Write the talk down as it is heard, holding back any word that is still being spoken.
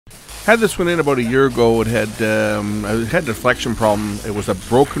Had this one in about a year ago. It had a deflection problem. It was a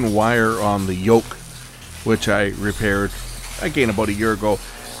broken wire on the yoke, which I repaired again about a year ago.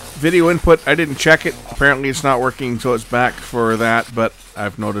 Video input, I didn't check it. Apparently it's not working, so it's back for that, but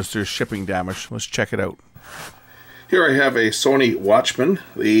I've noticed there's shipping damage. Let's check it out. Here I have a Sony Watchman.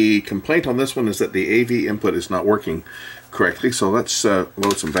 The complaint on this one is that the AV input is not working correctly, so let's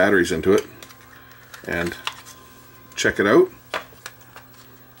load some batteries into it and check it out.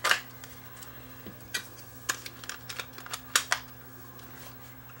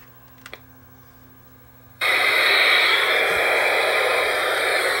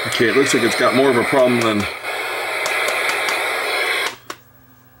 Okay, it looks like it's got more of a problem than...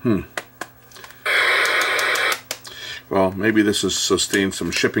 Well, maybe this has sustained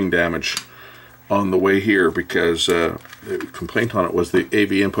some shipping damage on the way here, because the complaint on it was the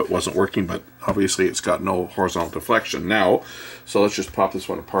AV input wasn't working, but obviously it's got no horizontal deflection now. So let's just pop this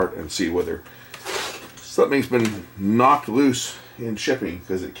one apart and see whether something's been knocked loose in shipping,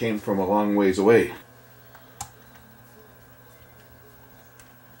 because it came from a long ways away.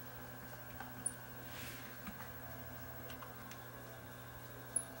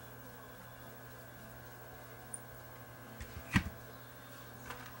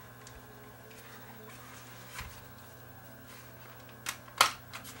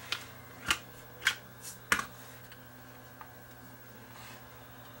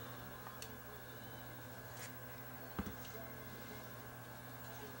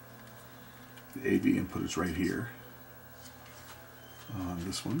 The AV input is right here on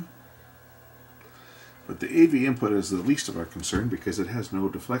this one, but the AV input is the least of our concern because it has no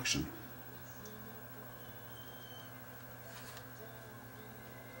deflection.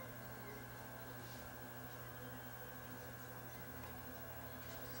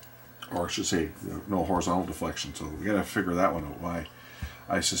 Or I should say no horizontal deflection, so we gotta figure that one out. Why?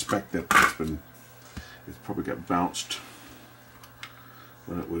 I suspect that it's probably got bounced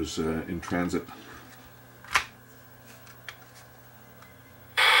when it was in transit.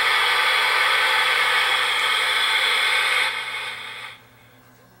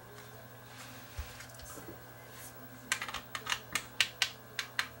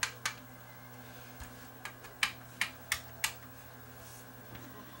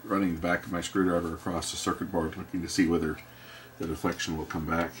 Running the back of my screwdriver across the circuit board, looking to see whether the deflection will come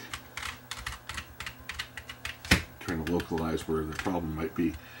back. Trying to localize where the problem might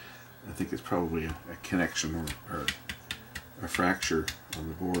be. I think it's probably a connection or a fracture on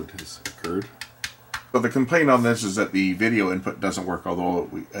the board has occurred. So the complaint on this is that the video input doesn't work, although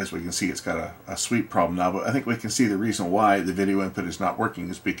as we can see it's got a sweep problem now. But I think we can see the reason why the video input is not working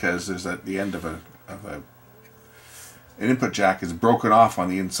is because there's at the end of an input jack is broken off on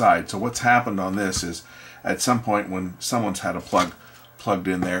the inside. So what's happened on this is at some point when someone's had a plug plugged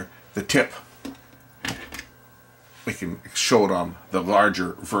in there, the tip, we can show it on the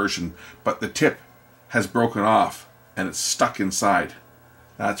larger version, but the tip has broken off and it's stuck inside.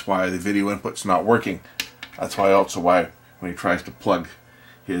 That's why the video input's not working. That's why also why when he tries to plug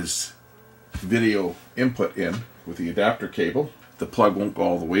his video input in with the adapter cable, the plug won't go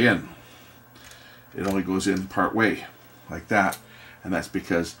all the way in. It only goes in part way, like that. And that's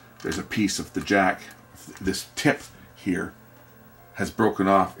because there's a piece of the jack, this tip here, has broken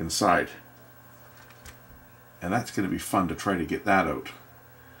off inside. And that's going to be fun to try to get that out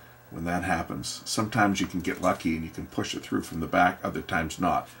when that happens. Sometimes you can get lucky and you can push it through from the back, other times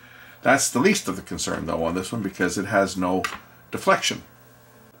not. That's the least of the concern though on this one, because it has no deflection.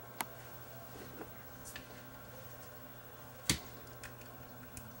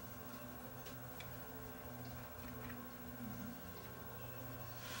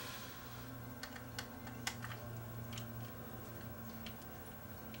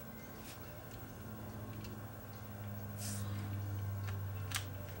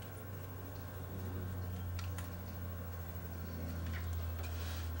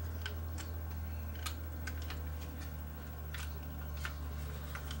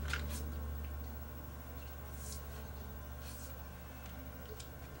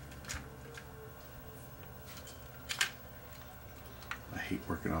 I hate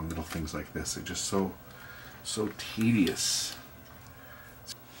working on little things like this. They're just so tedious.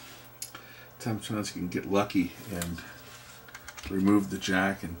 Sometimes you can get lucky and remove the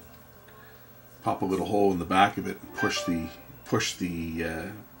jack and pop a little hole in the back of it and push the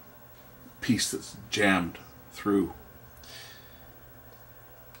piece that's jammed through.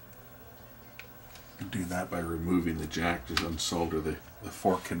 You can do that by removing the jack, just unsolder the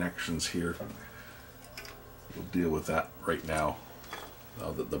four connections here. We'll deal with that right now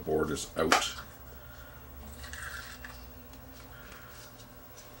that the board is out.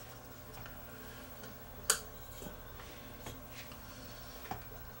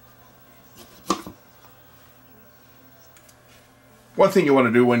 One thing you want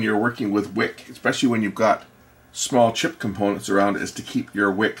to do when you're working with wick, especially when you've got small chip components around, is to keep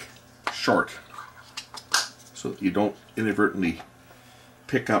your wick short so that you don't inadvertently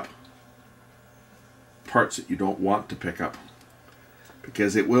pick up parts that you don't want to pick up,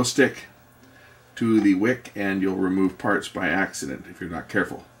 because it will stick to the wick and you'll remove parts by accident if you're not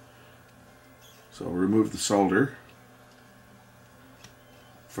careful. So remove the solder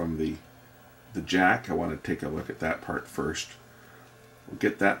from the jack. I want to take a look at that part first. We'll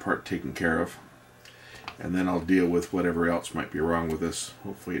get that part taken care of, and then I'll deal with whatever else might be wrong with this.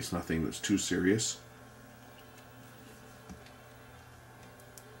 Hopefully it's nothing that's too serious.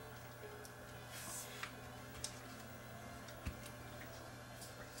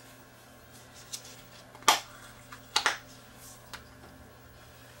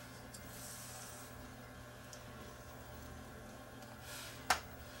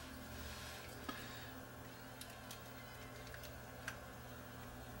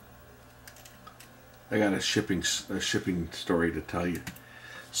 I got a shipping story to tell you.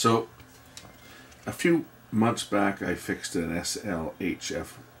 So, a few months back, I fixed an SLHF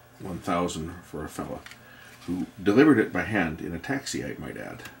 1000 for a fella who delivered it by hand in a taxi, I might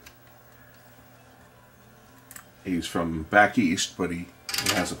add. He's from back east, but he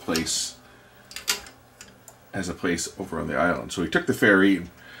has a place over on the island. So he took the ferry and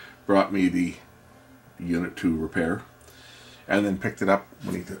brought me the unit to repair, and then picked it up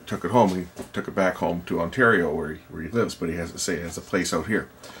when he took it home. He took it back home to Ontario where he lives, but he has a place out here.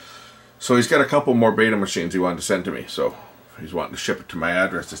 So he's got a couple more beta machines he wanted to send to me. So he's wanting to ship it to my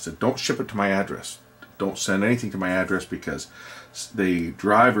address. I said, don't ship it to my address. Don't send anything to my address, because the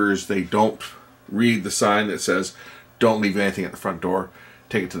drivers, they don't read the sign that says, don't leave anything at the front door,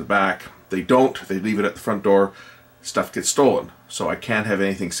 take it to the back. They leave it at the front door, stuff gets stolen. So I can't have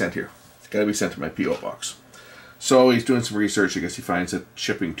anything sent here. It's got to be sent to my P.O. box. So he's doing some research. I guess he finds that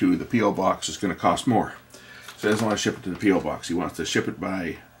shipping to the P.O. box is going to cost more. So he doesn't want to ship it to the P.O. box. He wants to ship it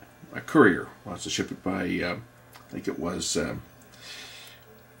by a courier. Wants to ship it by, I think it was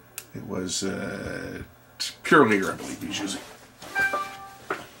Pure Leader, I believe he's using.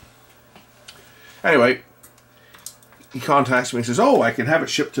 Anyway, he contacts me and says, oh, I can have it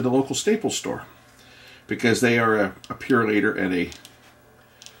shipped to the local Staples store, because they are a Pure Leader and a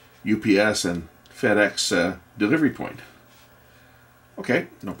UPS and FedEx delivery point. Okay,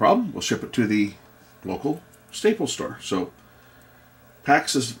 no problem. We'll ship it to the local Staples store. So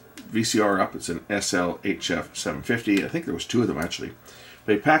packs his VCR up. It's an SLHF 750. I think there was two of them actually.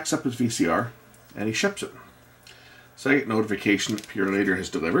 But he packs up his VCR and he ships it. So I get notification that Pure Leader has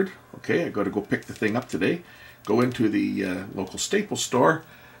delivered. Okay, I got to go pick the thing up today. Go into the local Staples store,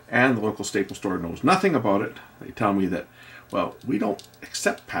 and the local Staples store knows nothing about it. They tell me that, well, we don't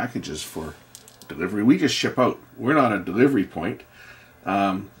accept packages for delivery. We just ship out. We're not a delivery point.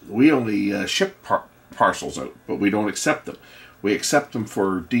 We only ship parcels out, but we don't accept them. We accept them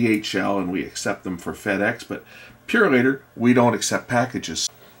for DHL and we accept them for FedEx, but Pure Leader, we don't accept packages.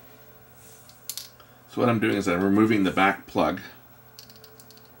 So what I'm doing is I'm removing the back plug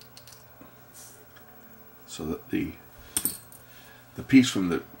so that the piece from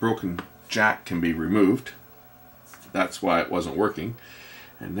the broken jack can be removed. That's why it wasn't working.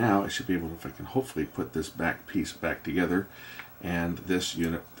 And now I should be able to, if I can hopefully put this back piece back together, and this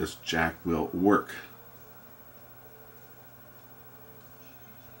unit, this jack will work.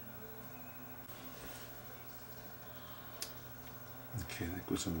 Okay, that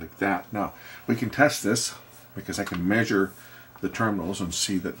goes in like that. Now, we can test this, because I can measure the terminals and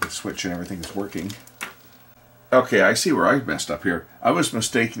see that the switch and everything is working. Okay, I see where I messed up here. I was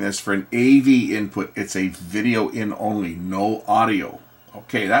mistaking this for an AV input. It's a video in only, no audio.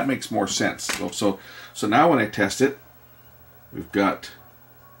 Okay, that makes more sense. So now when I test it, we've got,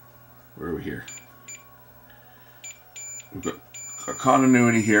 where are we here? We've got a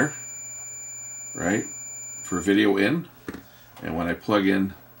continuity here, right, for video in. And when I plug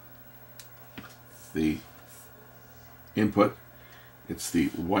in the input, it's the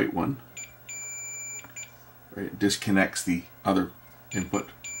white one, right? It disconnects the other input.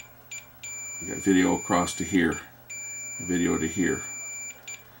 You got video across to here, video to here.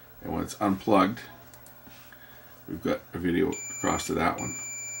 And when it's unplugged, we've got a video across to that one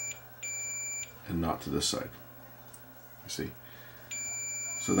and not to this side. You see?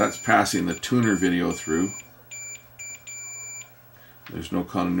 So that's passing the tuner video through. There's no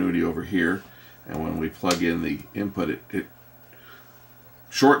continuity over here. And when we plug in the input, it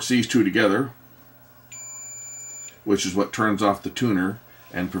shorts these two together, which is what turns off the tuner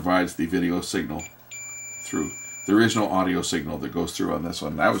and provides the video signal through. There is no audio signal that goes through on this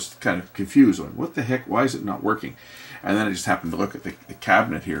one. I was kind of confused. Like, what the heck? Why is it not working? And then I just happened to look at the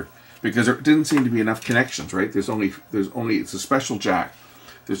cabinet here, because there didn't seem to be enough connections, right? There's only, it's a special jack.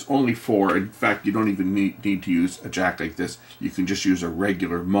 There's only 4. In fact, you don't even need to use a jack like this. You can just use a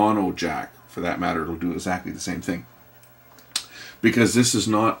regular mono jack. For that matter, it'll do exactly the same thing. Because this is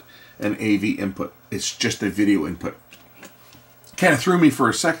not an AV input. It's just a video input. Kind of threw me for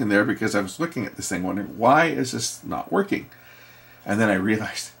a second there, because I was looking at this thing wondering, why is this not working? And then I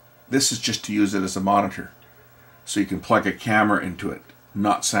realized this is just to use it as a monitor. So you can plug a camera into it,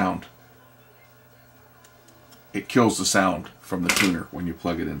 not sound. It kills the sound from the tuner when you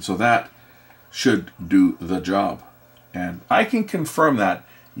plug it in. So that should do the job. And I can confirm that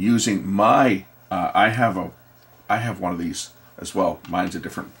using my, I have one of these as well. Mine's a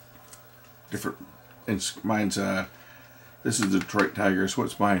different, mine's, this is the Detroit Tigers.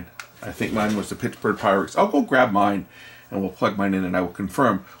 What's mine? I think mine was the Pittsburgh Pirates. I'll go grab mine and we'll plug mine in, and I will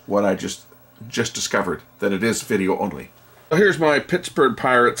confirm what I just discovered, that it is video only. So here's my Pittsburgh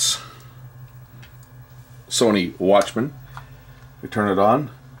Pirates Sony Watchman. We turn it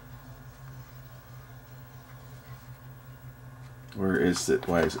on. Where is it?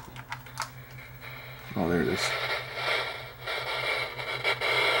 Why is it? Oh, there it is.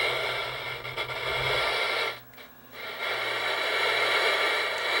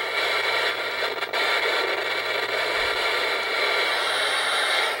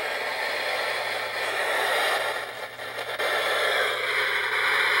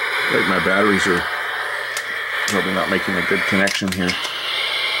 Like my batteries are probably not making a good connection here.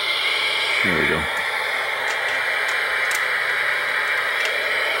 There we go.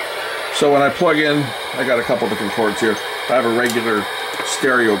 So when I plug in, I got a couple different cords here. If I have a regular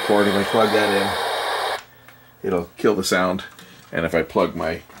stereo cord, if I plug that in, it'll kill the sound. And if I plug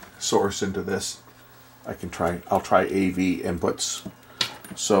my source into this, I'll try AV inputs.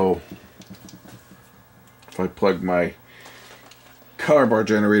 So if I plug my color bar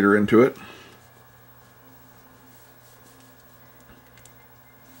generator into it,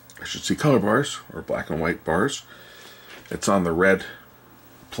 I should see color bars, or black and white bars. It's on the red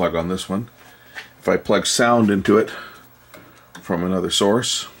plug on this one. If I plug sound into it from another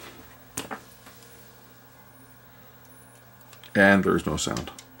source, and there's no sound,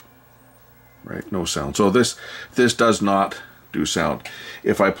 right? No sound. So this does not do sound.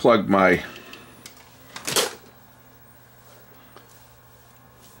 If I plug my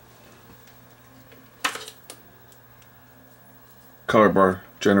color bar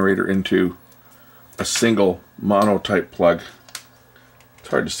generator into a single mono type plug, it's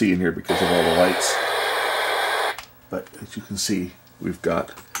hard to see in here because of all the lights, but as you can see, we've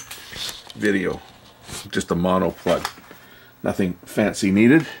got video, just a mono plug, nothing fancy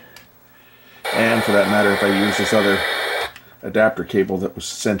needed. And for that matter, if I use this other adapter cable that was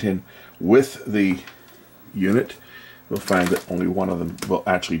sent in with the unit, we'll find that only one of them will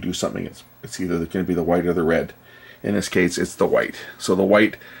actually do something. It's either going to be the white or the red. In this case, it's the white. So the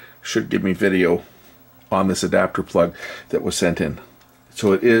white should give me video on this adapter plug that was sent in.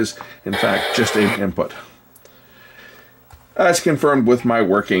 So it is, in fact, just an input. As confirmed with my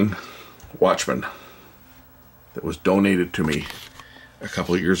working Watchman that was donated to me a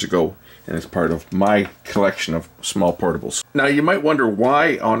couple of years ago, and it's part of my collection of small portables. Now you might wonder,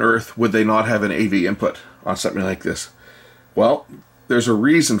 why on earth would they not have an AV input on something like this? Well, there's a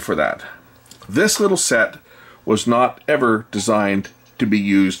reason for that. This little set was not ever designed to be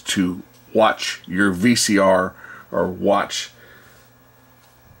used to watch your VCR or watch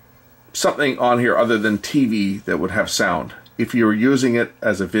something on here other than TV that would have sound. If you were using it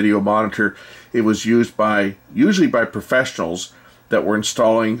as a video monitor, it was used usually by professionals that were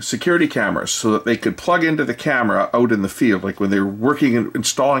installing security cameras so that they could plug into the camera out in the field, like when they were working and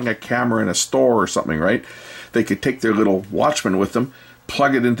installing a camera in a store or something, right? They could take their little Watchman with them,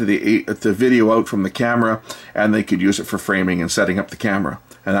 plug it into the video out from the camera, and they could use it for framing and setting up the camera.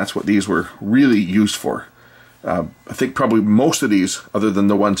 And that's what these were really used for. I think probably most of these, other than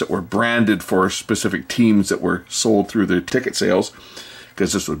the ones that were branded for specific teams that were sold through their ticket sales,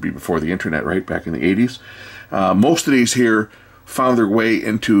 because this would be before the internet, right, back in the 80s, most of these here found their way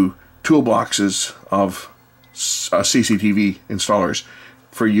into toolboxes of CCTV installers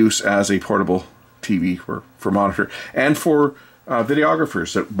for use as a portable TV or for monitor, and for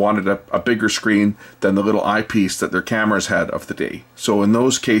videographers that wanted a bigger screen than the little eyepiece that their cameras had of the day. So in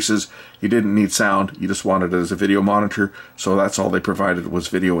those cases, you didn't need sound, you just wanted it as a video monitor, so that's all they provided was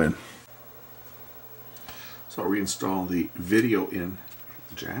video in. So I'll reinstall the video in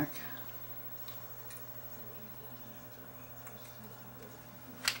jack.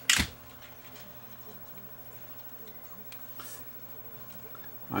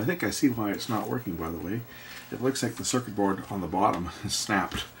 I think I see why it's not working, by the way. It looks like the circuit board on the bottom is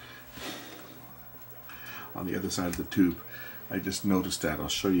snapped on the other side of the tube. I just noticed that. I'll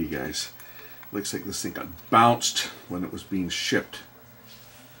show you guys. Looks like this thing got bounced when it was being shipped.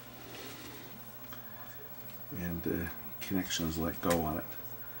 And connections let go on it.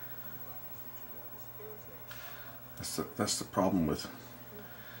 That's the problem with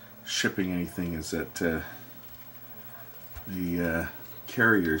shipping anything, is that the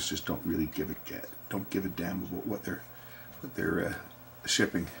carriers just don't really give a damn about what they're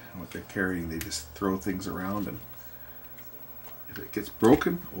shipping and what they're carrying. They just throw things around, and if it gets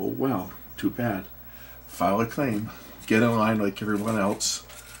broken, oh well, too bad. File a claim, get in line like everyone else.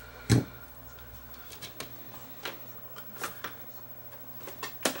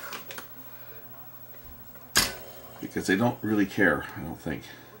 Because they don't really care, I don't think.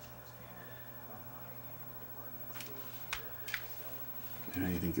 If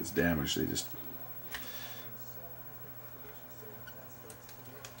anything gets damaged, they just...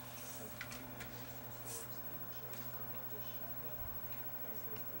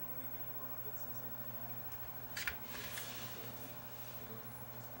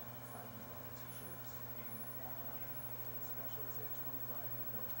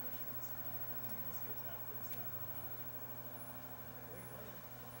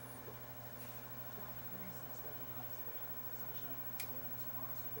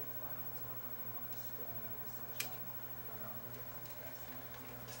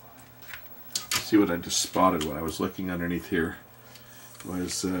 See what I just spotted when I was looking underneath here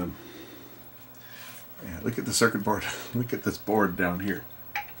was, yeah, look at the circuit board. Look at this board down here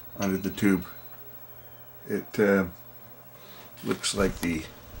under the tube. It looks like the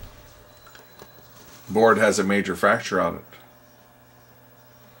board has a major fracture on it.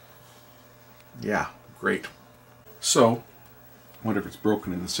 Yeah, great. So, I wonder if it's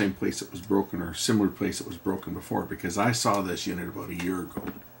broken in the same place it was broken, or a similar place it was broken before, because I saw this unit about a year ago.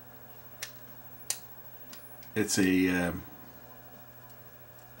 It's a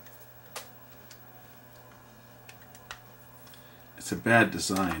bad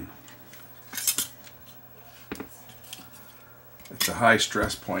design. It's a high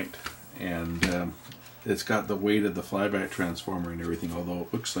stress point, and it's got the weight of the flyback transformer and everything, although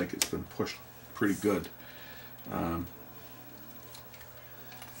it looks like it's been pushed pretty good.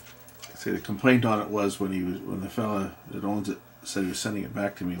 The complaint on it was when the fella that owns it said he was sending it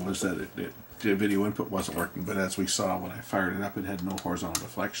back to me, was that the video input wasn't working, but as we saw when I fired it up, it had no horizontal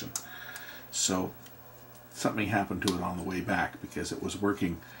deflection. So something happened to it on the way back, because it was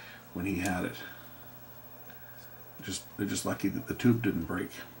working when he had it. They're just lucky that the tube didn't break,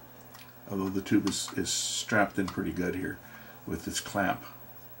 although the tube is strapped in pretty good here with this clamp.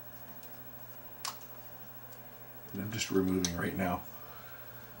 And I'm just removing right now.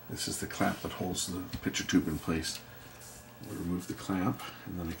 This is the clamp that holds the picture tube in place. I'll remove the clamp,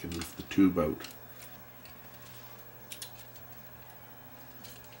 and then I can lift the tube out.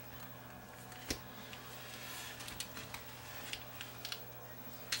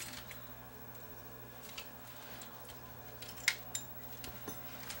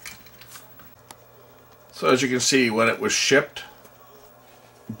 So as you can see, when it was shipped,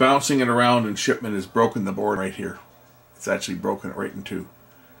 bouncing it around in shipment has broken the board right here. It's actually broken it right in two.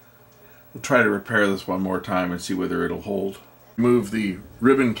 We'll try to repair this one more time and see whether it'll hold. Remove the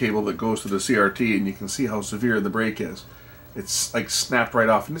ribbon cable that goes to the CRT, and you can see how severe the break is. It's like snapped right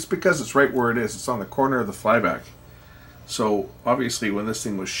off, and it's because it's right where it is. It's on the corner of the flyback. So obviously when this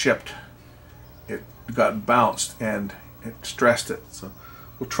thing was shipped, it got bounced and it stressed it. So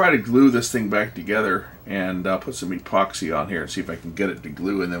we'll try to glue this thing back together, and put some epoxy on here and see if I can get it to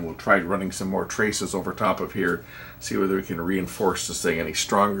glue, and then we'll try running some more traces over top of here, see whether we can reinforce this thing any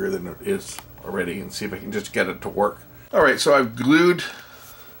stronger than it is already, and see if I can just get it to work. Alright, so I've glued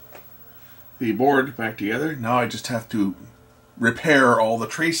the board back together. Now I just have to repair all the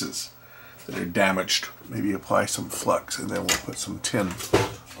traces that are damaged. Maybe apply some flux, and then we'll put some tin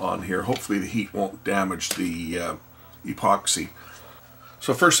on here. Hopefully the heat won't damage the epoxy.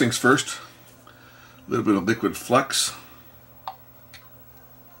 So first things first, a little bit of liquid flux.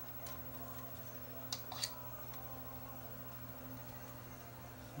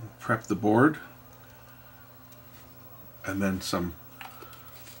 Prep the board, and then some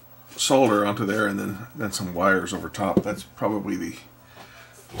solder onto there, and then some wires over top. That's probably the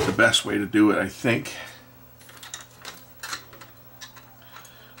best way to do it, I think.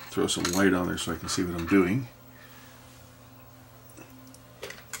 Throw some light on there so I can see what I'm doing.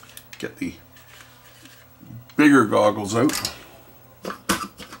 Get the bigger goggles out.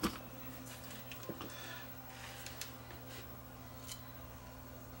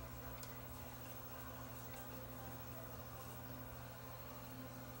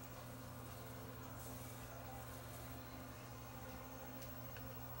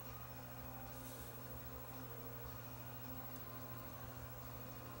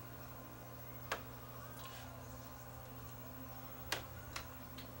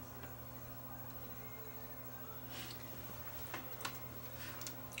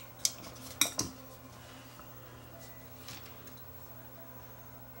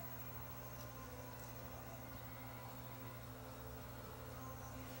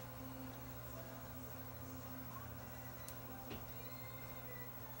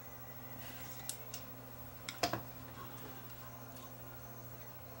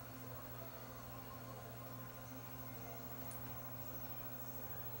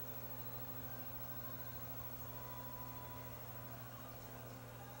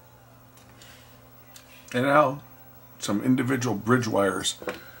 And now some individual bridge wires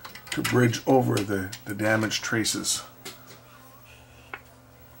to bridge over the damaged traces.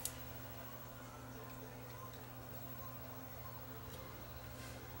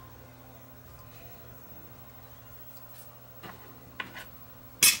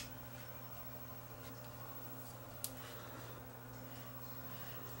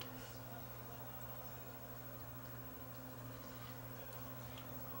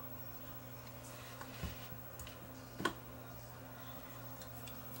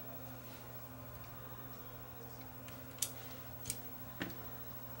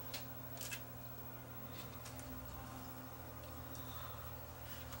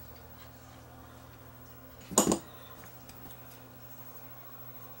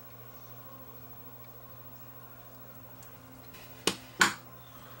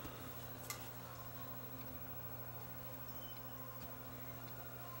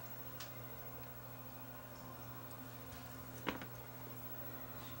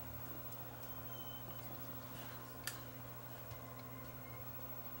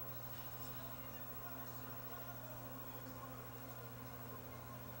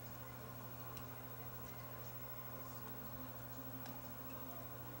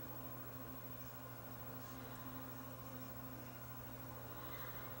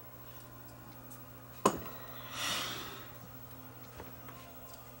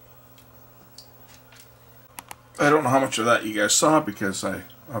 I don't know how much of that you guys saw because I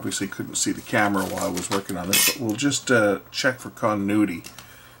obviously couldn't see the camera while I was working on this, but we'll just check for continuity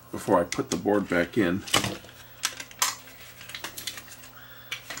before I put the board back in.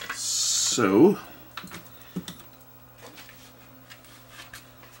 So,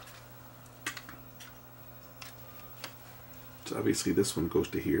 obviously this one goes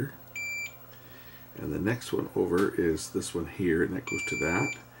to here, and the next one over is this one here, and that goes to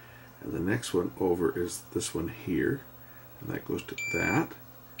that. And the next one over is this one here, and that goes to that.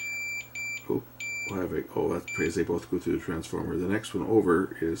 Oh, that's because they both go through the transformer. The next one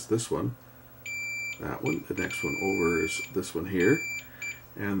over is this one, that one. The next one over is this one here,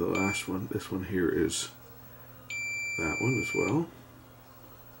 and the last one, this one here, is that one as well.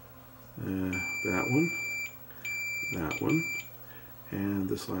 That one, and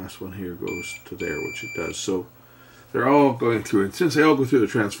this last one here goes to there, which it does. So they're all going through, and since they all go through the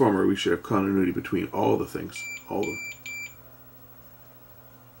transformer, we should have continuity between all the things, all of them.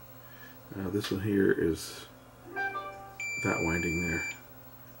 Now this one here is that winding there,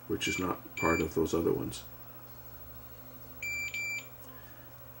 which is not part of those other ones.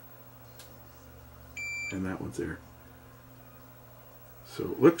 And that one's there. So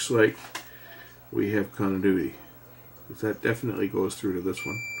it looks like we have continuity, because that definitely goes through to this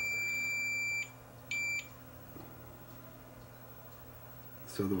one.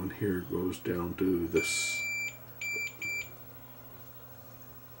 This other one here goes down to this.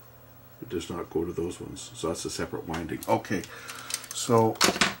 It does not go to those ones, so that's a separate winding. Okay, so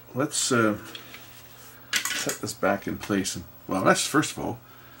let's set this back in place. And well, first of all,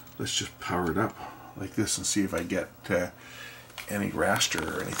 let's just power it up like this and see if I get any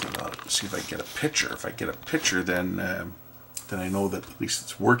raster or anything on it. See if I get a picture. If I get a picture, then I know that at least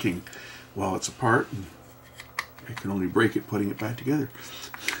it's working while it's apart. And I can only break it putting it back together.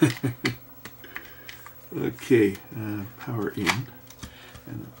 Okay, power in,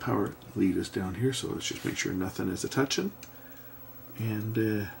 and the power lead is down here, so let's just make sure nothing is a-touching,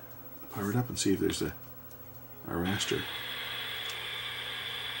 and power it up and see if there's a raster.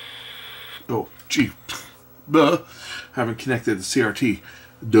 Oh, gee, haven't connected the CRT.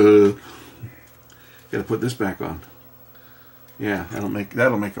 Duh. Gotta put this back on. Yeah, that'll make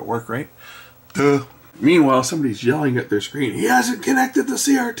it work, right? Duh. Meanwhile, somebody's yelling at their screen, "He hasn't connected the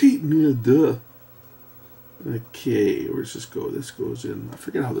CRT!" Yeah, duh. Okay, where's this go? This goes in. I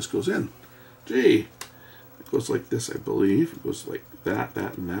forget how this goes in. Gee. It goes like this, I believe. It goes like that,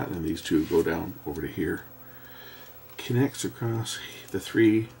 that, and that, and these two go down over to here. Connects across the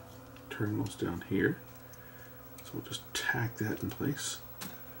three terminals down here. So we'll just tack that in place.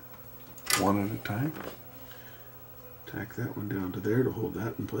 One at a time. Tack that one down to there to hold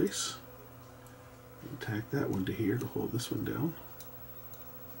that in place. And tack that one to here to hold this one down.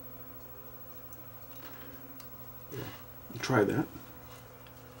 We'll try that.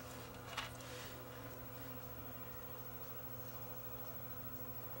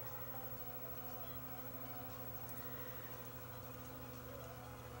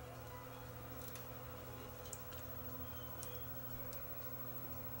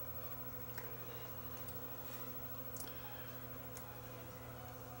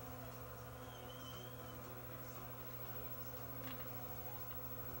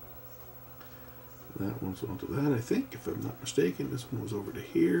 That one's onto that, I think, if I'm not mistaken. This one was over to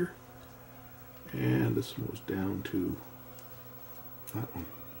here. And this one was down to that one.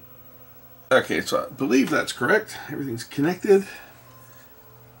 Okay, so I believe that's correct. Everything's connected.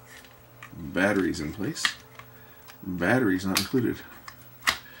 Batteries in place. Batteries not included.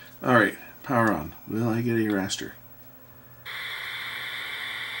 Alright, power on. Will I get a raster?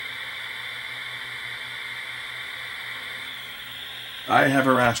 I have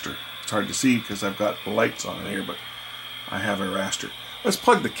a raster. It's hard to see because I've got lights on here, but I have a raster. Let's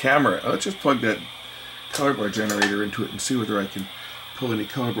plug the camera. Let's just plug that color bar generator into it and see whether I can pull any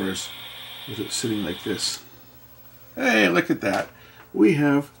color bars with it sitting like this. Hey, look at that. We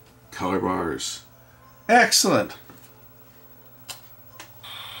have color bars. Excellent.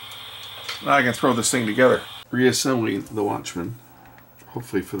 Now I can throw this thing together. Reassembling the Watchman,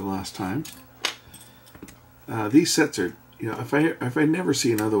 hopefully for the last time. These sets are, you know, if I never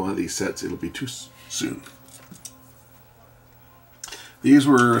see another one of these sets, it'll be too soon. These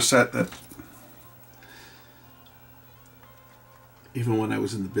were a set that, even when I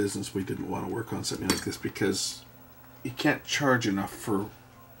was in the business, we didn't want to work on something like this because you can't charge enough for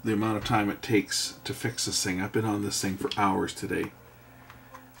the amount of time it takes to fix this thing. I've been on this thing for hours today.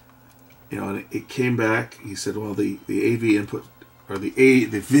 You know, and it came back. He said, well, the AV input, or the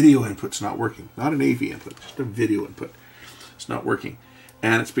video input's not working. Not an AV input, just a video input. It's not working.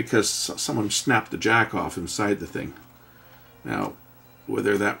 And it's because someone snapped the jack off inside the thing. Now,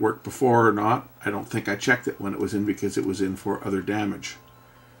 whether that worked before or not, I don't think I checked it when it was in because it was in for other damage,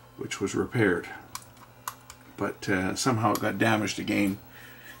 which was repaired. But somehow it got damaged again,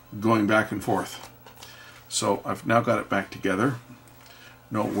 going back and forth. So I've now got it back together.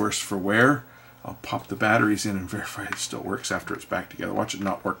 No worse for wear. I'll pop the batteries in and verify it still works after it's back together. Watch it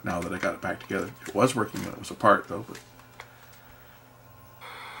not work now that I got it back together. It was working when it was apart though. But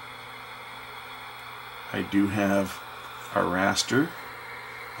I do have a raster.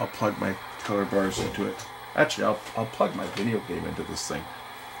 I'll plug my color bars into it. Actually, I'll plug my video game into this thing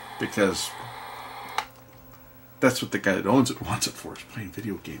because that's what the guy that owns it wants it for, is playing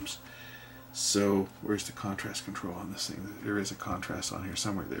video games. So where's the contrast control on this thing? There is a contrast on here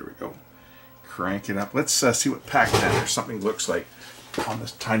somewhere. There we go. Crank it up. Let's see what Pac-Man or something looks like on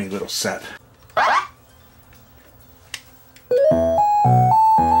this tiny little set.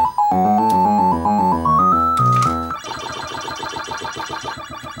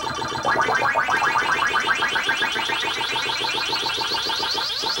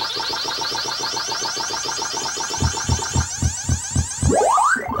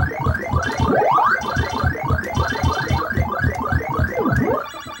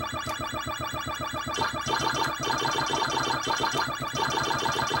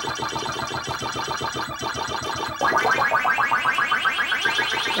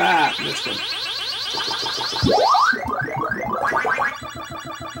 Ah, missed him.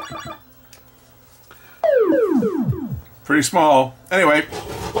 Pretty small. Anyway,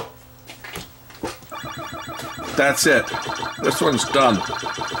 that's it. This one's done.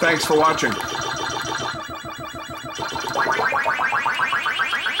 Thanks for watching.